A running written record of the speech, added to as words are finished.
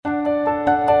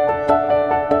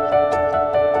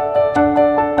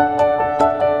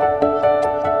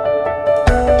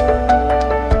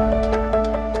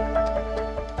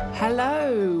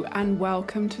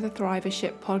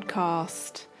Thrivership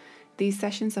podcast. These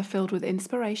sessions are filled with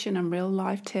inspiration and real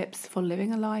life tips for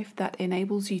living a life that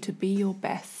enables you to be your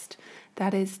best,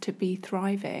 that is, to be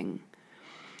thriving.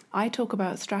 I talk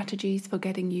about strategies for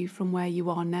getting you from where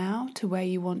you are now to where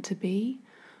you want to be,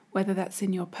 whether that's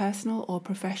in your personal or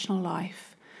professional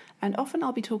life, and often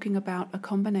I'll be talking about a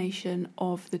combination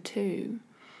of the two.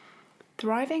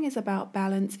 Thriving is about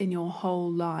balance in your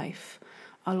whole life.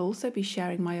 I'll also be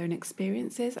sharing my own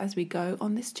experiences as we go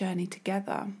on this journey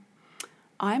together.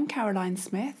 I'm Caroline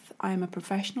Smith. I am a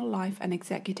professional life and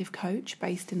executive coach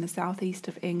based in the southeast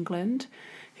of England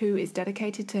who is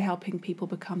dedicated to helping people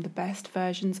become the best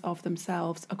versions of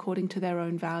themselves according to their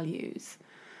own values.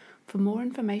 For more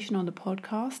information on the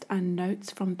podcast and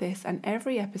notes from this and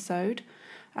every episode,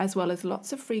 as well as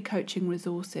lots of free coaching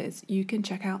resources, you can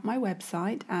check out my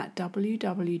website at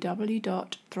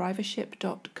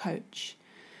www.thrivership.coach.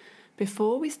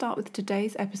 Before we start with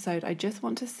today's episode, I just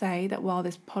want to say that while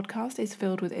this podcast is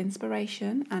filled with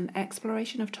inspiration and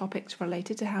exploration of topics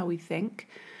related to how we think,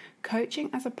 coaching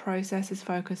as a process is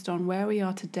focused on where we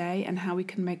are today and how we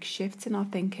can make shifts in our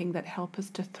thinking that help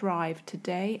us to thrive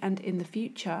today and in the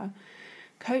future.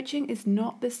 Coaching is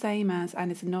not the same as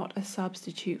and is not a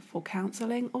substitute for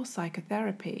counselling or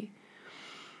psychotherapy.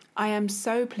 I am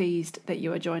so pleased that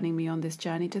you are joining me on this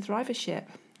journey to Thrivership.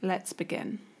 Let's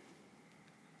begin.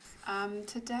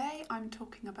 Today I'm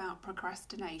talking about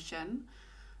procrastination,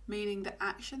 meaning the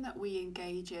action that we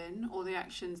engage in or the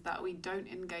actions that we don't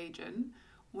engage in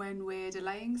when we're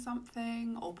delaying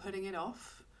something or putting it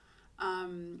off.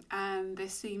 And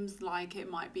this seems like it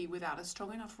might be without a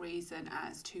strong enough reason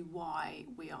as to why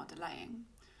we are delaying.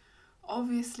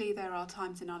 Obviously, there are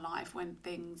times in our life when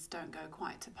things don't go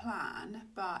quite to plan,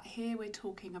 but here we're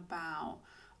talking about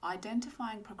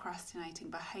identifying procrastinating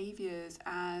behaviours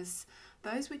as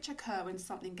those which occur when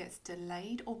something gets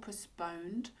delayed or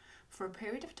postponed for a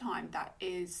period of time that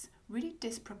is really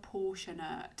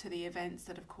disproportionate to the events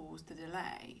that have caused the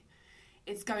delay.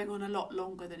 It's going on a lot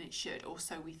longer than it should, or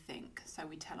so we think, so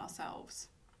we tell ourselves.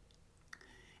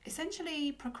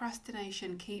 Essentially,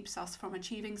 procrastination keeps us from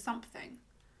achieving something.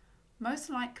 Most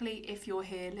likely, if you're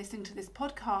here listening to this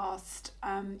podcast,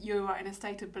 you are in a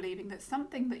state of believing that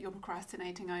something that you're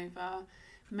procrastinating over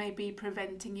may be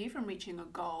preventing you from reaching a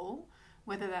goal,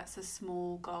 whether that's a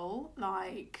small goal,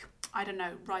 like,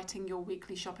 writing your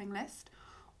weekly shopping list,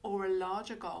 or a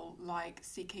larger goal, like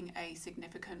seeking a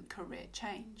significant career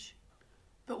change.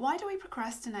 But why do we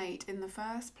procrastinate in the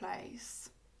first place?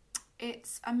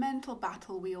 It's a mental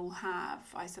battle we all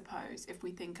have, I suppose, if we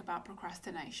think about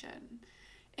procrastination.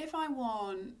 If I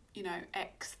want,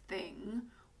 X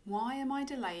thing, why am I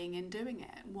delaying in doing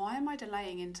it? Why am I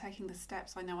delaying in taking the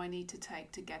steps I know I need to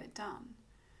take to get it done?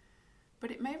 But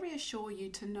it may reassure you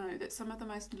to know that some of the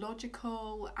most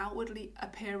logical, outwardly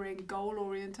appearing,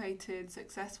 goal-orientated,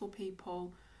 successful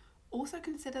people also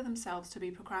consider themselves to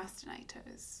be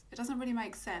procrastinators. It doesn't really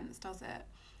make sense, does it?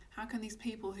 How can these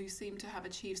people who seem to have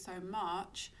achieved so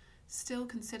much still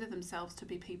consider themselves to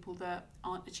be people that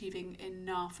aren't achieving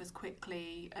enough as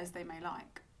quickly as they may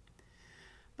like?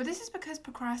 But this is because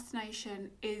procrastination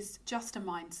is just a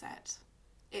mindset.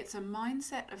 It's a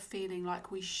mindset of feeling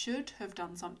like we should have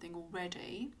done something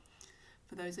already.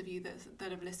 For those of you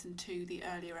that have listened to the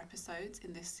earlier episodes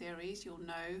in this series, you'll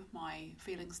know my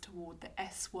feelings toward the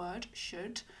S word,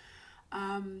 should.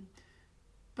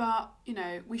 But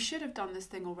we should have done this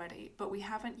thing already, but we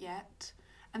haven't yet.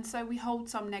 And so we hold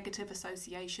some negative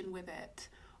association with it.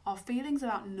 Our feelings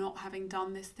about not having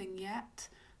done this thing yet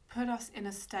put us in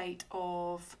a state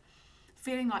of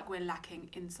feeling like we're lacking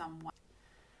in some way.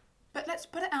 But let's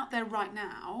put it out there right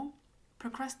now.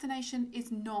 Procrastination is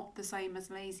not the same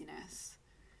as laziness.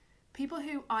 People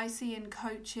who I see in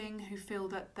coaching who feel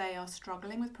that they are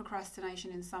struggling with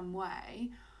procrastination in some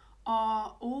way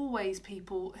are always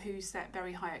people who set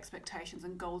very high expectations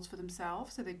and goals for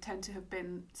themselves. So they tend to have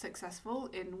been successful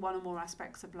in one or more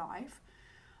aspects of life.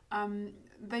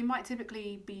 They might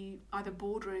typically be either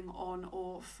bordering on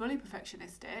or fully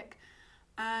perfectionistic.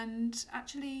 And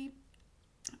actually,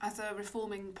 as a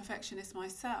reforming perfectionist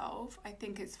myself, I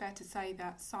think it's fair to say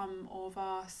that some of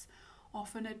us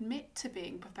often admit to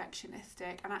being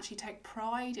perfectionistic and actually take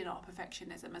pride in our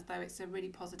perfectionism as though it's a really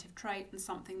positive trait and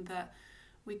something that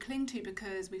we cling to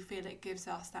because we feel it gives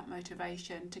us that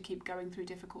motivation to keep going through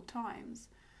difficult times.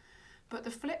 But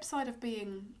the flip side of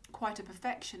being quite a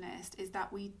perfectionist is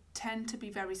that we tend to be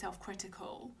very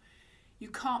self-critical. You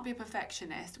can't be a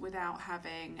perfectionist without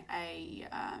having a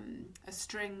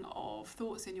string of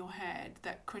thoughts in your head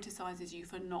that criticises you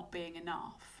for not being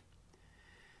enough.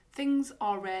 Things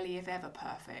are rarely, if ever,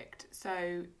 perfect.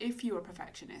 So if you're a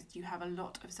perfectionist, you have a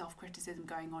lot of self-criticism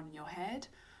going on in your head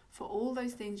for all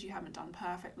those things you haven't done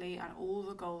perfectly and all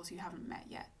the goals you haven't met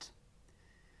yet.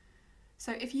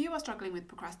 So if you are struggling with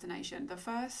procrastination, the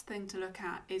first thing to look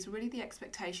at is really the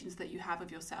expectations that you have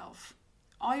of yourself.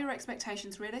 Are your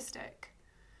expectations realistic?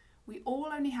 We all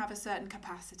only have a certain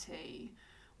capacity.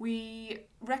 We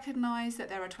recognise that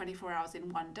there are 24 hours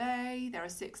in one day, there are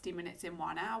 60 minutes in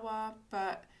 1 hour,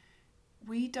 but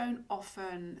we don't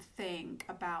often think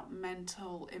about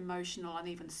mental, emotional, and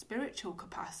even spiritual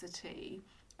capacity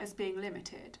as being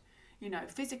limited.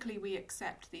 Physically we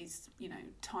accept these,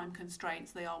 time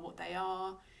constraints, they are what they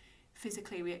are.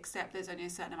 Physically we accept there's only a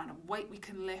certain amount of weight we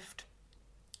can lift.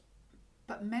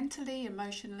 But mentally,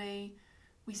 emotionally,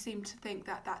 we seem to think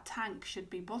that that tank should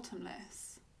be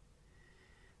bottomless.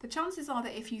 The chances are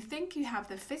that if you think you have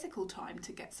the physical time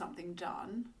to get something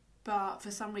done, but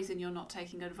for some reason you're not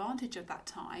taking advantage of that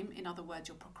time, in other words,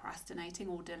 you're procrastinating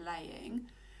or delaying,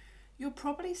 you're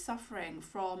probably suffering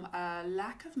from a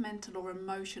lack of mental or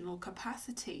emotional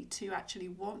capacity to actually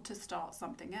want to start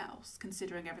something else,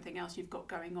 considering everything else you've got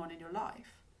going on in your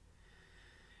life.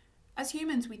 As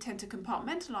humans, we tend to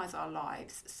compartmentalise our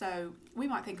lives, so we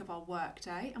might think of our work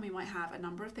day and we might have a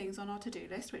number of things on our to-do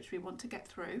list which we want to get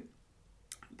through.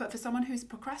 But for someone who's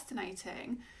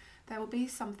procrastinating, there will be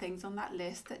some things on that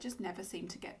list that just never seem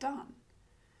to get done.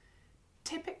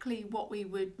 Typically, what we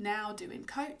would now do in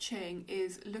coaching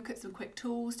is look at some quick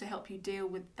tools to help you deal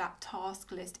with that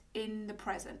task list in the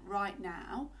present, right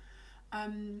now.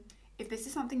 If this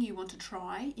is something you want to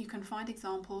try, you can find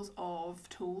examples of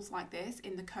tools like this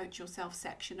in the Coach Yourself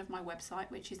section of my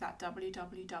website, which is at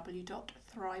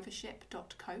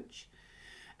www.thrivership.coach.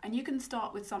 And you can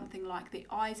start with something like the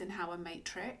Eisenhower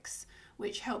matrix,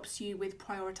 which helps you with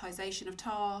prioritization of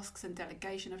tasks and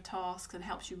delegation of tasks and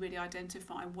helps you really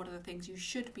identify what are the things you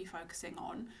should be focusing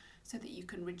on so that you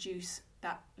can reduce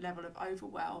that level of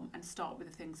overwhelm and start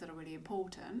with the things that are really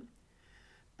important.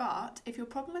 But if your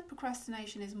problem with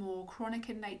procrastination is more chronic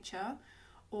in nature,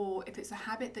 or if it's a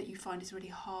habit that you find is really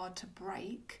hard to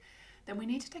break, then we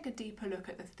need to take a deeper look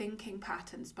at the thinking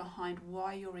patterns behind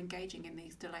why you're engaging in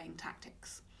these delaying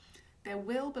tactics. There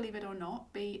will, believe it or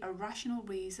not, be a rational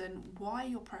reason why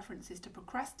your preference is to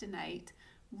procrastinate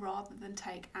rather than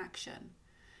take action.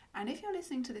 And if you're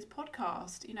listening to this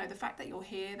podcast, the fact that you're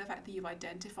here, the fact that you've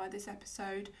identified this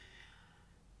episode,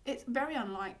 it's very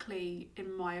unlikely,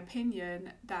 in my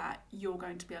opinion, that you're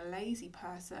going to be a lazy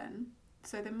person.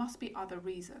 So there must be other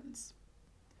reasons.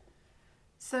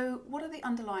 So what are the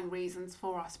underlying reasons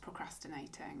for us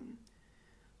procrastinating?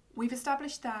 We've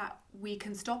established that we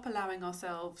can stop allowing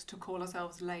ourselves to call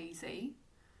ourselves lazy.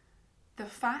 The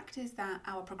fact is that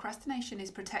our procrastination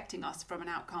is protecting us from an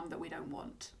outcome that we don't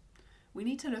want. We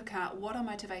need to look at what our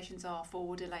motivations are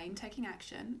for delaying taking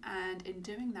action, and in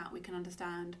doing that we can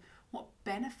understand what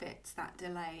benefits that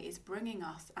delay is bringing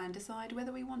us and decide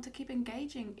whether we want to keep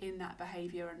engaging in that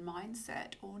behaviour and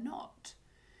mindset or not.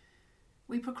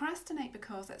 We procrastinate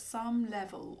because at some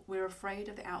level we're afraid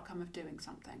of the outcome of doing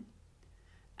something.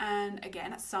 And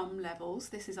again, at some levels,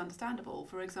 this is understandable.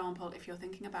 For example, if you're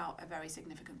thinking about a very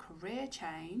significant career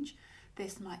change,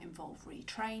 this might involve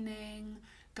retraining,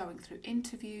 going through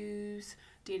interviews,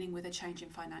 dealing with a change in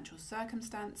financial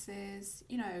circumstances.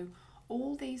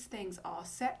 All these things are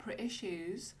separate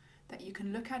issues that you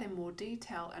can look at in more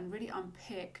detail and really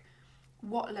unpick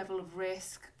what level of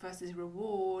risk versus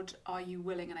reward are you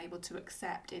willing and able to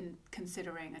accept in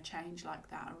considering a change like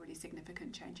that, a really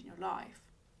significant change in your life.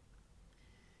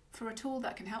 For a tool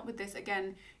that can help with this,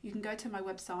 again, you can go to my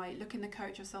website, look in the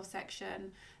Coach Yourself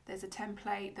section. There's a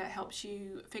template that helps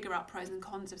you figure out pros and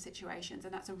cons of situations,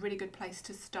 and that's a really good place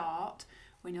to start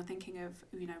when you're thinking of,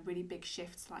 really big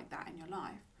shifts like that in your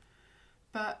life.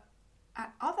 But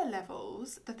at other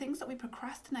levels, the things that we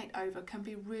procrastinate over can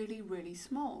be really, really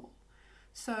small.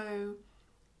 So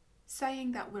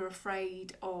saying that we're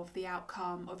afraid of the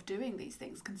outcome of doing these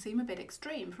things can seem a bit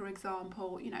extreme. For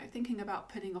example, thinking about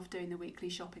putting off doing the weekly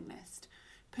shopping list,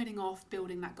 putting off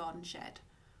building that garden shed.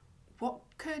 What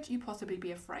could you possibly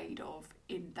be afraid of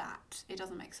in that? It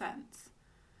doesn't make sense.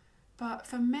 But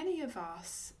for many of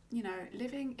us,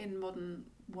 living in modern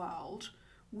world,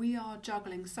 we are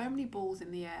juggling so many balls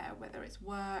in the air, whether it's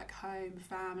work, home,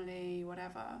 family,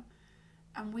 whatever,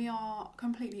 and we are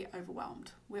completely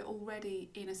overwhelmed. We're already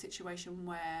in a situation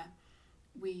where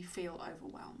we feel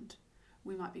overwhelmed.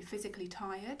 We might be physically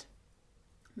tired,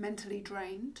 mentally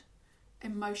drained,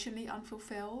 emotionally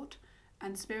unfulfilled,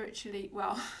 and spiritually,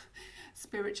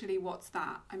 what's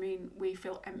that? We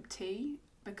feel empty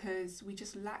because we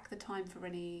just lack the time for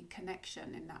any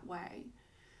connection in that way.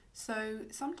 So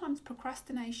sometimes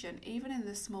procrastination, even in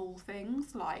the small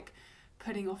things like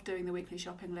putting off doing the weekly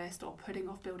shopping list or putting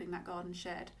off building that garden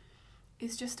shed,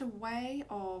 is just a way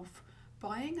of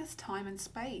buying us time and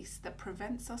space that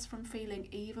prevents us from feeling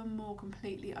even more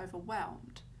completely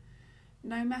overwhelmed.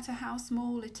 No matter how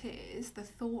small it is, the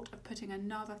thought of putting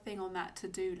another thing on that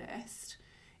to-do list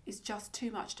is just too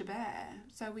much to bear,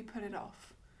 so we put it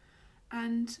off.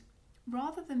 And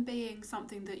rather than being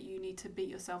something that you need to beat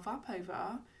yourself up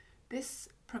over, this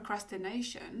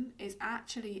procrastination is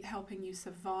actually helping you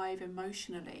survive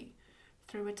emotionally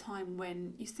through a time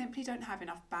when you simply don't have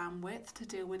enough bandwidth to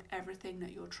deal with everything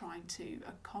that you're trying to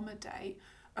accommodate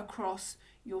across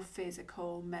your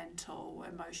physical, mental,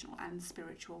 emotional and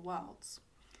spiritual worlds.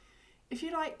 If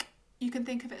you like, you can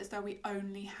think of it as though we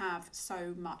only have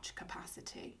so much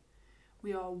capacity.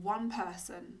 We are one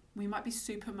person. We might be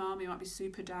super mum, we might be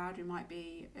super dad, we might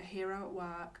be a hero at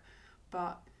work,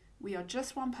 but we are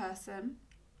just one person.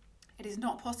 It is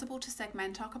not possible to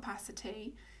segment our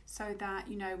capacity so that,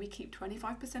 we keep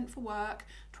 25% for work,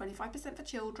 25% for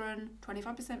children,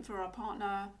 25% for our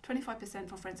partner, 25%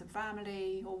 for friends and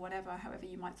family, or whatever, however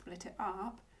you might split it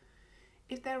up.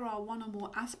 If there are one or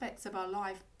more aspects of our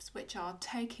lives which are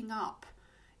taking up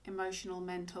emotional,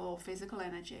 mental, or physical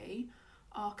energy,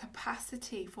 our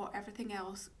capacity for everything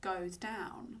else goes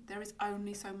down. There is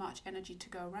only so much energy to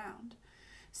go around.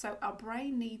 So our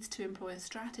brain needs to employ a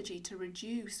strategy to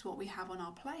reduce what we have on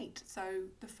our plate. So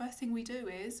the first thing we do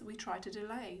is we try to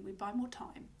delay, we buy more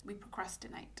time, we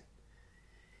procrastinate.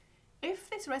 If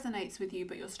this resonates with you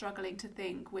but you're struggling to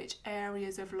think which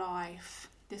areas of life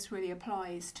this really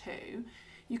applies to,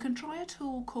 you can try a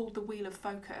tool called the Wheel of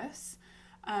Focus.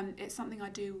 It's something I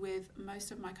do with most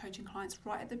of my coaching clients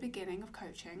right at the beginning of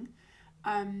coaching.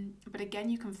 But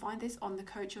again, you can find this on the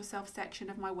Coach Yourself section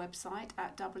of my website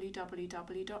at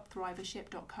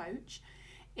www.thrivership.coach.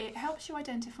 It helps you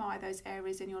identify those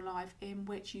areas in your life in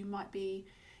which you might be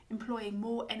employing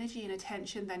more energy and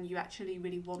attention than you actually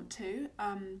really want to,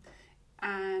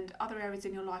 and other areas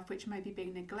in your life which may be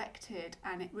being neglected,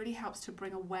 and it really helps to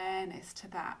bring awareness to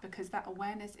that, because that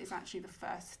awareness is actually the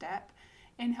first step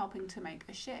in helping to make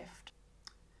a shift.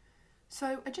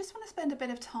 So I just want to spend a bit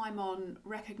of time on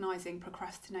recognising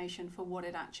procrastination for what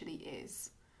it actually is.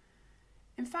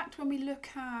 In fact, when we look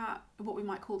at what we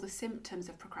might call the symptoms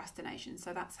of procrastination,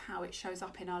 so that's how it shows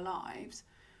up in our lives,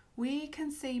 we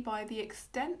can see by the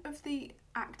extent of the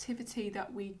activity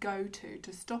that we go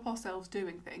to stop ourselves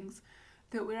doing things,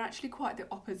 that we're actually quite the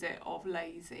opposite of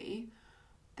lazy.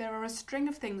 There are a string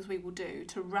of things we will do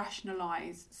to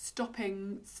rationalise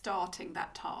starting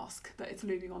that task that is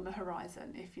looming on the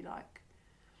horizon, if you like.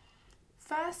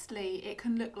 Firstly, it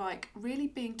can look like really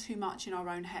being too much in our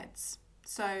own heads.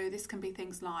 So this can be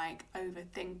things like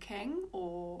overthinking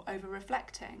or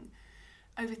over-reflecting.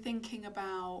 Overthinking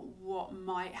about what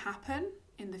might happen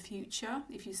in the future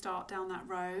if you start down that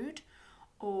road,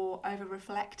 or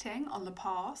over-reflecting on the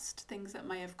past, things that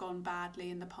may have gone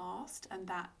badly in the past, and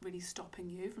that really stopping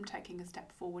you from taking a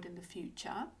step forward in the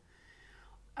future.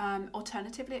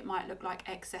 Alternatively, it might look like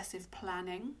excessive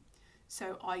planning.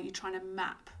 So are you trying to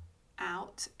map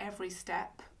out every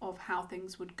step of how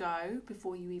things would go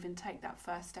before you even take that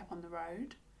first step on the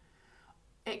road?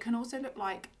 It can also look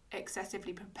like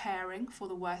excessively preparing for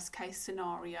the worst case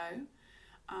scenario,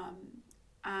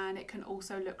 and it can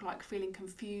also look like feeling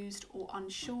confused or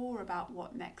unsure about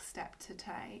what next step to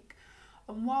take.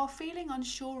 And while feeling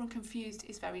unsure and confused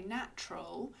is very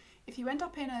natural, if you end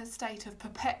up in a state of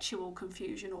perpetual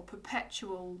confusion or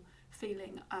perpetual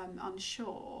feeling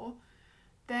unsure,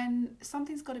 then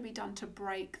something's got to be done to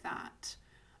break that.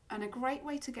 And a great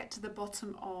way to get to the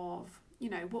bottom of,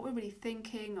 what we're really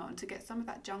thinking, or to get some of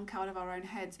that junk out of our own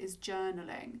heads, is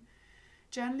journaling.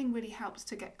 Journaling really helps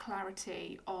to get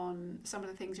clarity on some of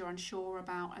the things you're unsure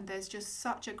about, and there's just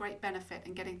such a great benefit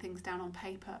in getting things down on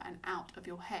paper and out of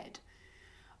your head.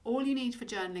 All you need for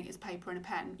journaling is paper and a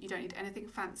pen. You don't need anything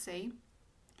fancy.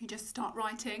 You just start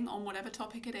writing on whatever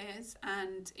topic it is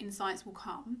and insights will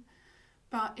come.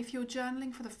 But if you're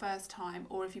journaling for the first time,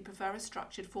 or if you prefer a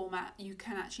structured format, you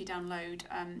can actually download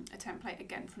a template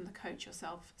again from the Coach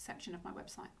Yourself section of my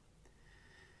website.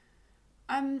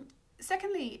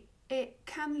 Secondly, it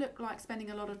can look like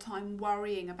spending a lot of time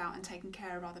worrying about and taking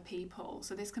care of other people.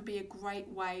 So this can be a great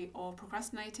way of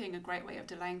procrastinating, a great way of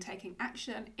delaying taking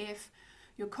action if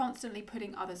you're constantly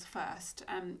putting others first.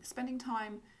 Spending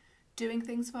time doing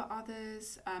things for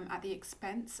others at the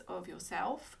expense of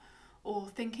yourself, or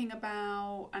thinking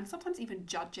about and sometimes even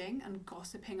judging and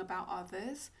gossiping about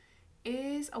others,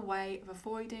 is a way of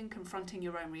avoiding confronting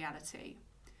your own reality.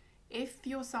 If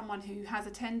you're someone who has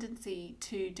a tendency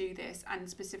to do this, and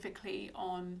specifically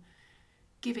on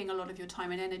giving a lot of your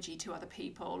time and energy to other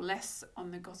people, less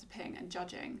on the gossiping and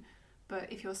judging,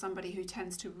 but if you're somebody who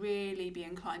tends to really be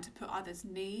inclined to put others'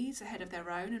 needs ahead of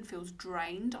their own and feels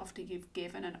drained after you've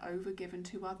given and over-given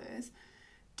to others,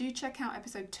 do check out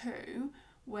episode 2,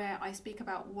 where I speak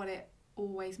about what it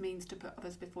always means to put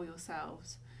others before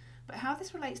yourselves. But how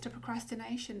this relates to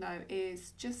procrastination, though,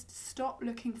 is just stop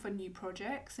looking for new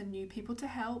projects and new people to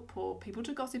help or people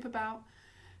to gossip about,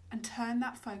 and turn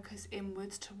that focus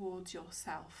inwards towards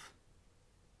yourself.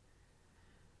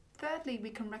 Thirdly, we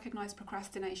can recognise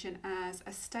procrastination as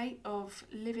a state of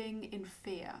living in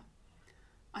fear.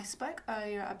 I spoke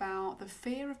earlier about the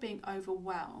fear of being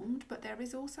overwhelmed, but there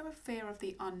is also a fear of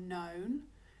the unknown.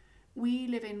 We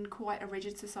live in quite a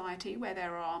rigid society where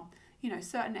there are,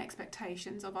 certain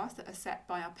expectations of us that are set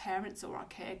by our parents or our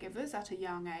caregivers at a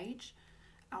young age,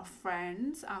 our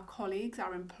friends, our colleagues,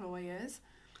 our employers.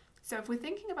 So if we're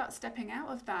thinking about stepping out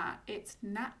of that, it's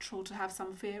natural to have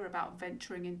some fear about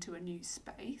venturing into a new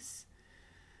space.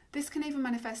 This can even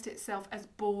manifest itself as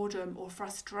boredom or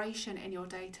frustration in your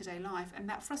day-to-day life, and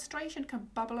that frustration can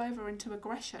bubble over into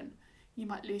aggression. You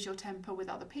might lose your temper with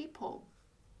other people.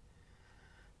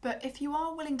 But if you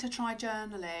are willing to try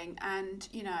journaling and,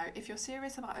 if you're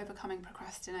serious about overcoming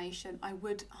procrastination, I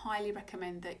would highly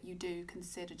recommend that you do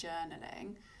consider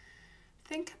journaling.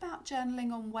 Think about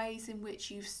journaling on ways in which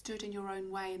you've stood in your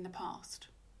own way in the past.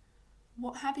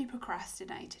 What have you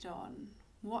procrastinated on?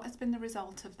 What has been the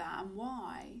result of that and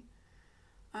why?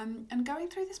 And going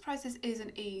through this process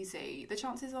isn't easy. The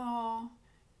chances are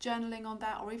journaling on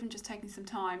that, or even just taking some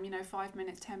time, 5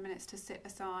 minutes, 10 minutes to sit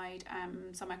aside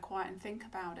somewhere quiet and think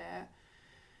about it,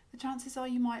 the chances are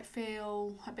you might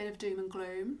feel a bit of doom and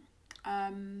gloom.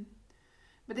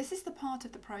 But this is the part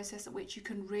of the process at which you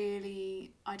can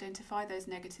really identify those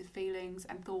negative feelings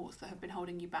and thoughts that have been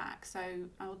holding you back. So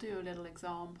I'll do a little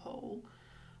example.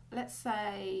 Let's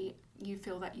say you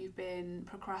feel that you've been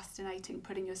procrastinating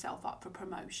putting yourself up for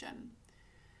promotion.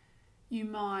 You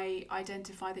might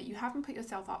identify that you haven't put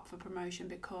yourself up for promotion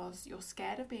because you're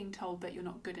scared of being told that you're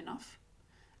not good enough,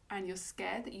 and you're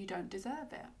scared that you don't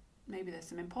deserve it. Maybe there's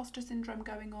some imposter syndrome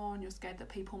going on. You're scared that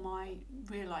people might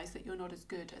realise that you're not as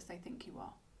good as they think you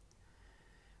are.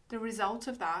 The result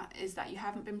of that is that you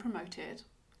haven't been promoted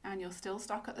and you're still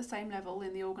stuck at the same level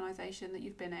in the organisation that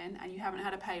you've been in, and you haven't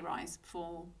had a pay rise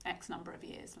for X number of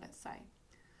years, let's say.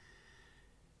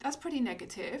 That's pretty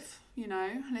negative,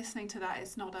 listening to that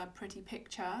is not a pretty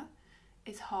picture.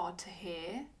 It's hard to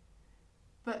hear,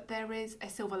 but there is a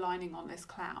silver lining on this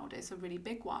cloud. It's a really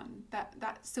big one.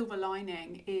 That silver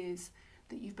lining is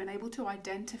that you've been able to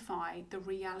identify the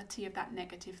reality of that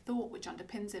negative thought which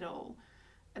underpins it all.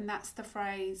 And that's the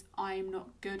phrase, I'm not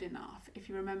good enough. If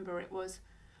you remember, it was,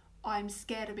 I'm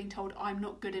scared of being told I'm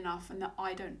not good enough and that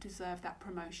I don't deserve that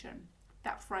promotion.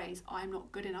 That phrase, I'm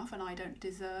not good enough and I don't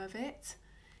deserve it,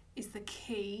 is the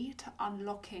key to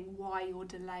unlocking why you're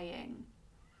delaying.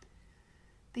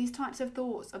 These types of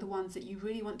thoughts are the ones that you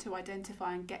really want to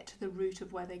identify and get to the root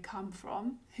of where they come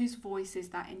from. Whose voice is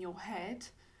that in your head?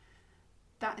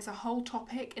 That is a whole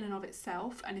topic in and of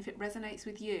itself, and if it resonates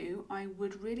with you, I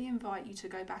would really invite you to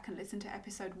go back and listen to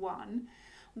episode 1,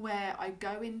 where I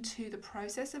go into the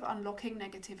process of unlocking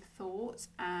negative thoughts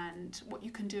and what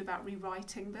you can do about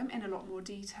rewriting them in a lot more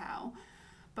detail.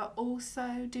 But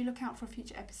also do look out for a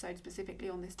future episode specifically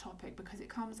on this topic, because it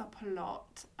comes up a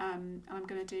lot, and I'm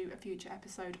going to do a future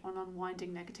episode on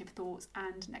unwinding negative thoughts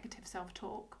and negative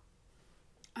self-talk.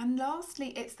 And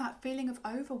lastly, it's that feeling of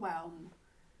overwhelm.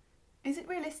 Is it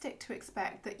realistic to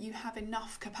expect that you have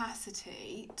enough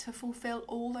capacity to fulfill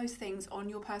all those things on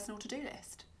your personal to-do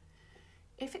list?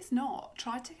 If it's not,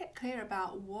 try to get clear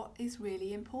about what is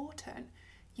really important.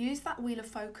 Use that wheel of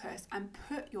focus and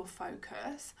put your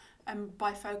focus, and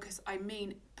by focus I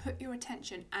mean put your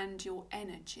attention and your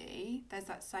energy. There's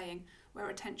that saying, where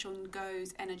attention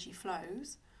goes, energy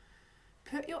flows.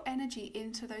 Put your energy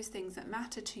into those things that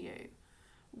matter to you.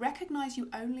 Recognise you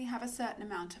only have a certain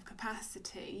amount of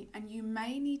capacity, and you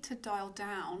may need to dial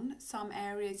down some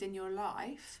areas in your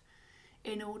life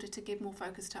in order to give more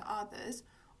focus to others,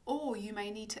 or you may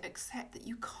need to accept that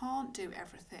you can't do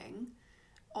everything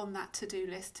on that to-do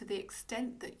list to the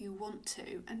extent that you want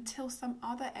to until some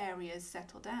other areas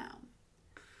settle down.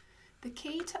 The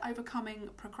key to overcoming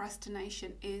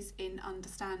procrastination is in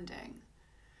understanding.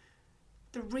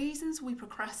 The reasons we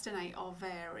procrastinate are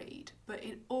varied, but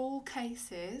in all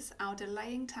cases, our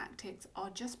delaying tactics are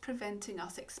just preventing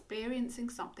us experiencing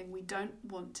something we don't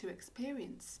want to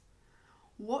experience.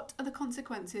 What are the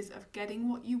consequences of getting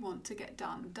what you want to get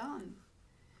done?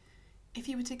 If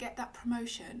you were to get that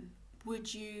promotion,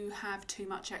 would you have too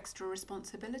much extra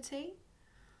responsibility?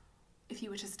 If you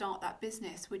were to start that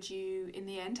business, would you in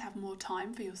the end have more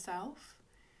time for yourself?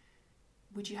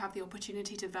 Would you have the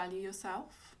opportunity to value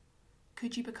yourself?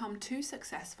 Could you become too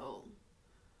successful?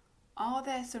 Are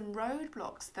there some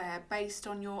roadblocks there based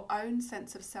on your own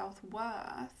sense of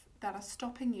self-worth that are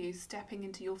stopping you stepping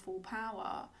into your full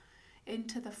power,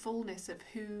 into the fullness of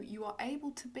who you are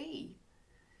able to be?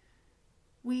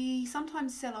 We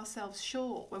sometimes sell ourselves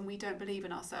short when we don't believe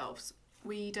in ourselves.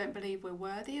 We don't believe we're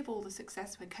worthy of all the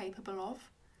success we're capable of.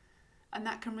 And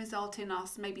that can result in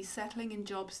us maybe settling in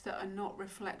jobs that are not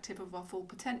reflective of our full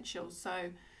potential. So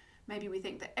maybe we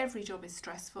think that every job is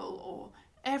stressful, or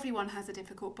everyone has a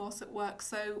difficult boss at work,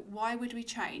 so why would we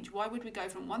change? Why would we go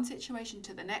from one situation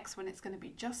to the next when it's going to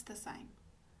be just the same?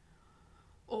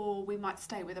 Or we might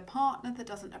stay with a partner that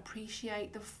doesn't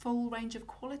appreciate the full range of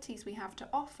qualities we have to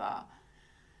offer.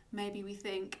 Maybe we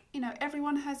think,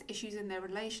 everyone has issues in their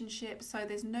relationship, so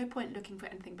there's no point looking for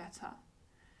anything better.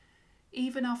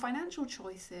 Even our financial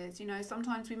choices,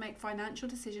 sometimes we make financial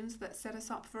decisions that set us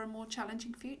up for a more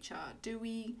challenging future. Do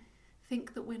we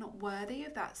think that we're not worthy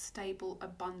of that stable,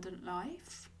 abundant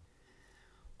life?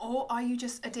 Or are you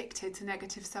just addicted to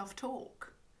negative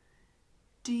self-talk?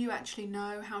 Do you actually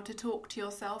know how to talk to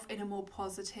yourself in a more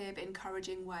positive,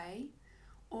 encouraging way?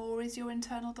 Or is your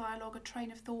internal dialogue a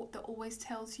train of thought that always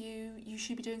tells you you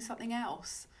should be doing something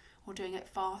else, or doing it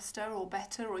faster or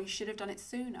better, or you should have done it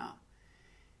sooner?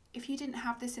 If you didn't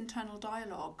have this internal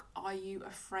dialogue, are you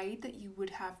afraid that you would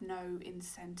have no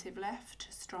incentive left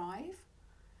to strive?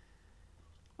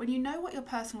 When you know what your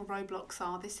personal roadblocks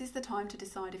are, this is the time to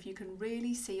decide if you can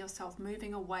really see yourself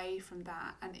moving away from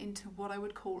that and into what I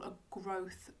would call a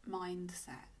growth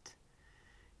mindset.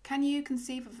 Can you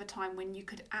conceive of a time when you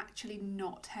could actually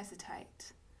not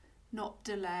hesitate, not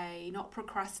delay, not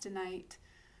procrastinate,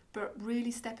 but really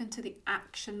step into the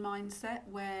action mindset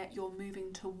where you're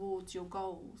moving towards your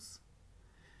goals?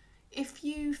 If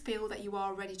you feel that you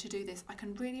are ready to do this, I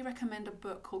can really recommend a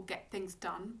book called Get Things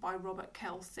Done by Robert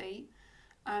Kelsey.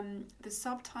 The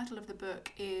subtitle of the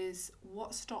book is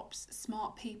What Stops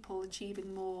Smart People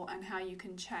Achieving More and How You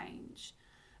Can Change.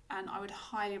 And I would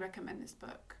highly recommend this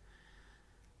book.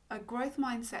 A growth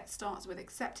mindset starts with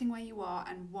accepting where you are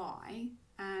and why,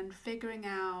 and figuring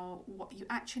out what you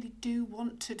actually do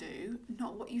want to do,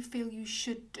 not what you feel you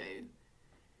should do.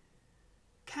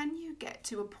 Can you get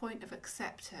to a point of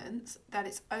acceptance that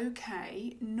it's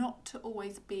okay not to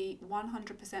always be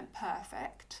 100%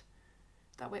 perfect,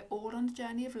 that we're all on a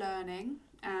journey of learning,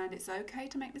 and it's okay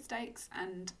to make mistakes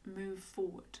and move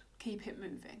forward, keep it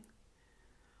moving?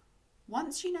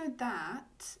 Once you know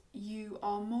that, you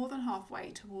are more than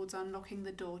halfway towards unlocking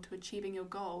the door to achieving your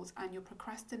goals, and your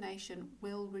procrastination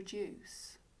will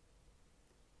reduce.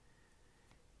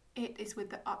 It is with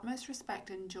the utmost respect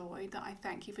and joy that I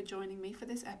thank you for joining me for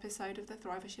this episode of the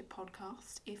Thrivership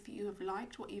podcast. If you have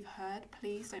liked what you've heard,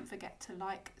 please don't forget to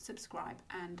like, subscribe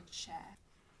and share.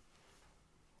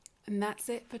 And that's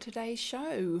it for today's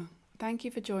show. Thank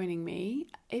you for joining me.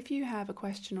 If you have a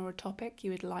question or a topic you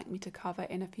would like me to cover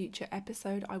in a future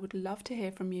episode, I would love to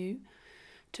hear from you.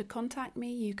 To contact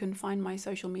me, you can find my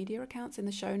social media accounts in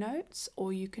the show notes,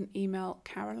 or you can email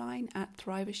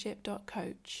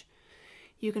caroline@thrivership.coach.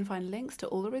 You can find links to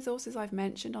all the resources I've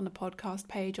mentioned on the podcast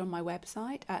page on my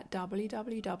website at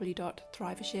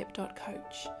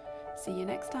www.thrivership.coach. See you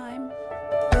next time.